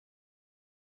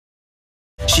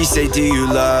She say, do you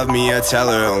love me? I tell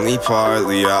her only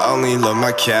partly. I only love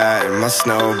my cat and my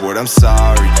snowboard, I'm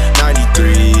sorry.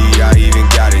 93, I even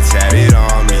got it tatted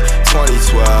on me.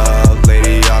 2012,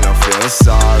 lady, y'all not feeling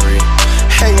sorry.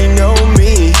 And you know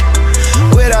me,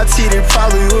 without T there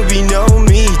probably would be no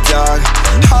me, dog.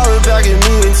 Holler back at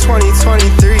me in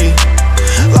 2023.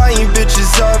 Lighting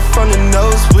bitches up from the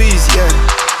nosebleeds, yeah.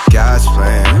 God's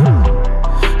plan,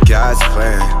 God's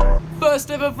plan. First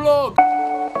ever vlog.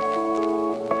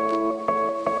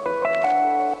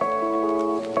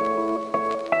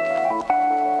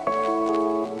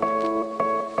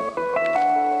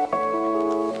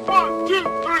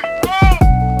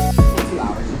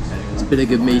 It's been a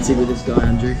good meeting with this guy,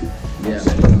 Andrew. Yeah,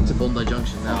 to Bondi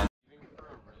Junction now.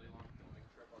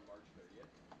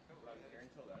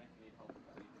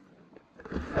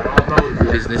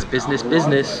 Business, business,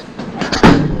 business.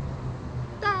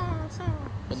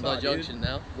 Bondi Junction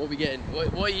now. What are we getting?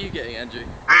 What are you getting, Andrew?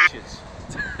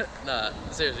 Nah,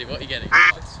 seriously, what are you getting?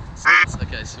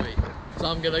 Okay, sweet. So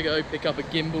I'm gonna go pick up a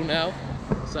gimbal now.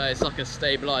 So it's like a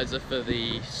stabilizer for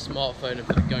the smartphone and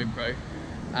for the GoPro.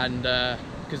 And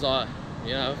because I've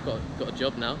got a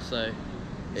job now, so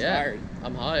yeah,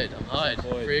 I'm hired.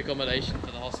 Free accommodation for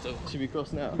the hostel. Should we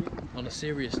cross now? On a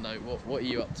serious note, what are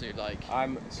you up to? Like,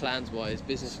 plans wise,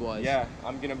 business wise? Yeah,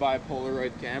 I'm gonna buy a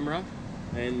Polaroid camera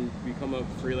and become a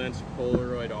freelance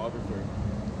Polaroidographer.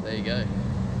 There you go.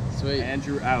 Sweet.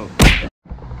 Andrew out.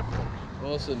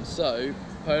 Awesome. So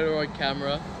Polaroid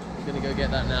camera. We're gonna go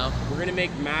get that now. We're gonna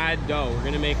make mad dough. We're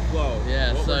gonna make flow.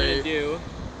 Yeah. What so we're gonna do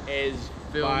is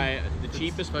buy the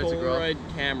cheapest photograph. Polaroid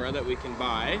camera that we can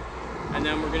buy, and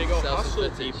then we're gonna go hustle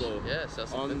people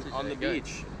on the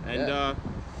beach. And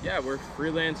yeah, we're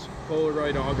freelance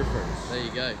Polaroidographers. There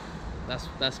you go.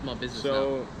 That's my business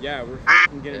so, now. Yeah, we're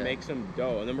gonna make some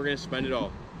dough, and then we're gonna spend it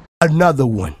all. Another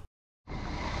one.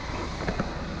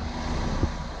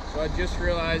 So I just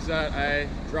realized that I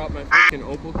dropped my fucking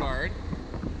Opal card,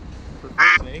 for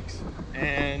fuck's sakes,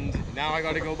 and now I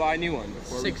gotta go buy a new one.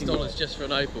 $6 just for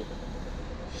an Opal.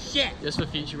 Shit! Just for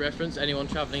future reference, anyone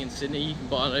travelling in Sydney, you can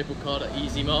buy an Opal card at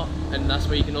Easy Mart, and that's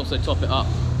where you can also top it up.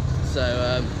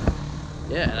 So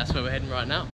yeah, that's where we're heading right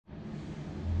now.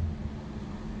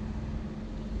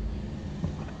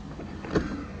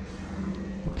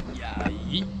 Yeah.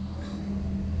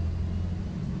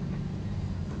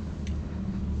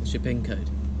 What's your PIN code?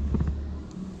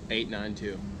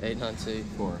 892. 892.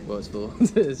 4. Well, it's 4.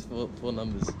 It's four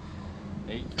numbers.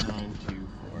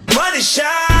 8924. Money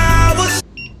showers.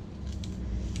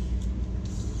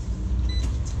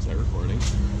 Is that recording?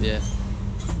 Yeah.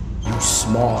 You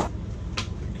smart.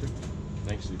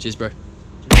 Thanks, dude. Cheers, bro.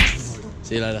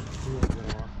 See you later.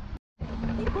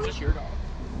 Is this your dog?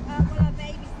 Well, I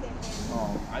babysit.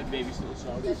 Oh, I babysit this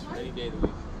dog any day of the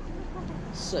week.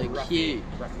 So cute.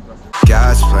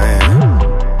 God's plan,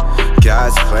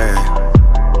 God's plan.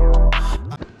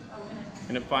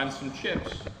 Gonna find some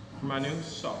chips for my new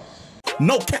sauce.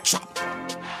 No ketchup,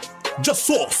 just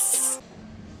sauce.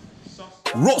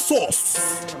 Raw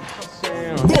sauce.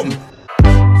 Boom.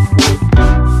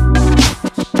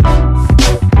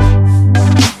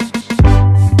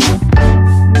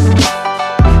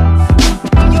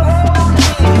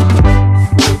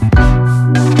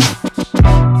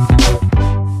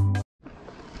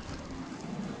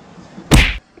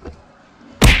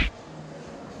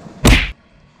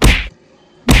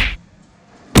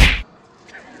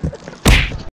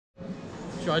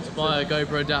 Tried to buy a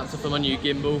GoPro adapter for my new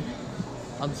gimbal.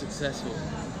 Unsuccessful.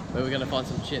 But we're gonna find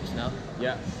some chips now.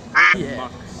 Yeah. Yeah.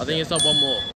 I think it's on one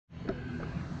more.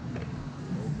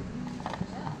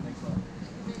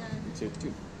 Two.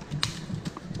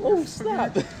 Oh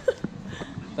snap!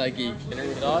 Thank you. Can I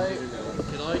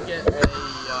get a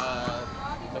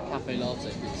cafe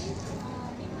latte, please?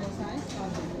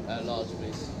 Large,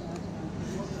 please.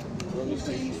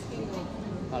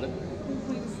 Pardon?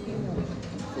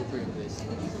 Full cream, please.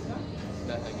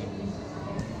 No, thank you.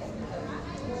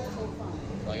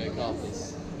 Can I go car, please?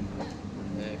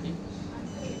 Thank you.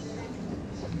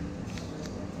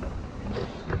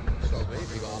 Sweet,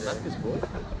 we got our knackers, boy.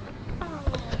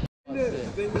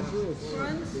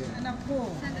 And a pool.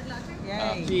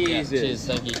 Yay. Jesus. Yeah, cheers,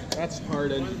 thank you. That's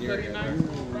hard engineering.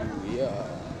 Ooh, yeah.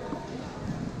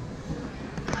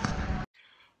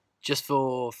 Just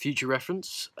for future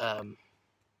reference,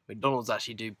 McDonald's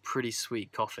actually do pretty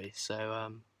sweet coffee, so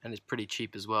and it's pretty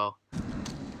cheap as well.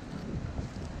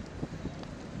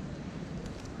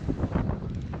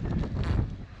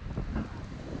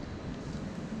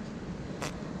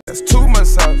 That's 2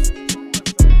 months off.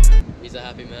 He's a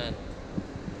happy man.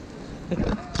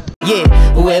 Yeah,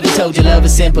 whoever told you love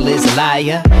is simple is a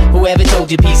liar. Whoever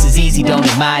told you peace is easy, don't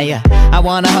admire. I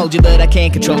wanna hold you, but I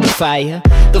can't control the fire.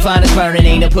 The finest burning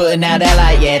ain't no putting out that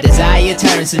light. Yeah, desire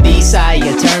turns to desire,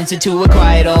 turns into a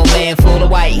quiet old man full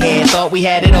of white hair. Thought we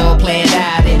had it all planned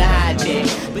out in a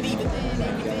hijack, but even then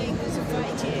everything was a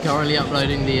fight. Yeah. Currently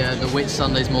uploading the Whit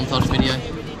Sundays montage video.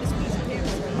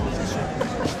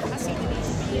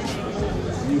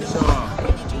 You saw.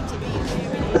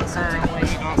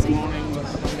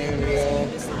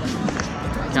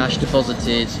 Cash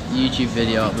deposited, YouTube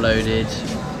video uploaded,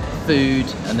 food,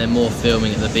 and then more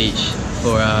filming at the beach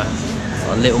for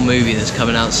a little movie that's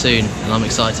coming out soon, and I'm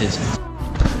excited.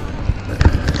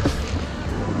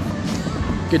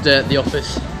 Good day at the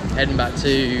office, heading back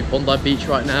to Bondi Beach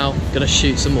right now. Gonna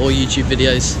shoot some more YouTube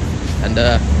videos, and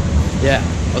yeah,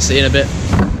 I'll see you in a bit.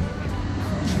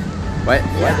 Wait.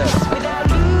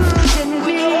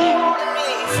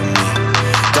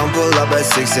 Don't pull up at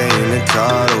 6 a.m. and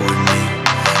cuddle with me.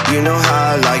 You know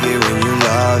how I like it when you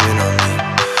loving on me.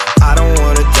 I don't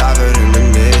wanna die for them to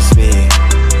miss me.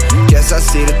 Guess I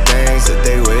see the things that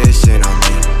they wishing on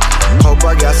me. Hope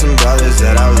I got some brothers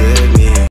that outlive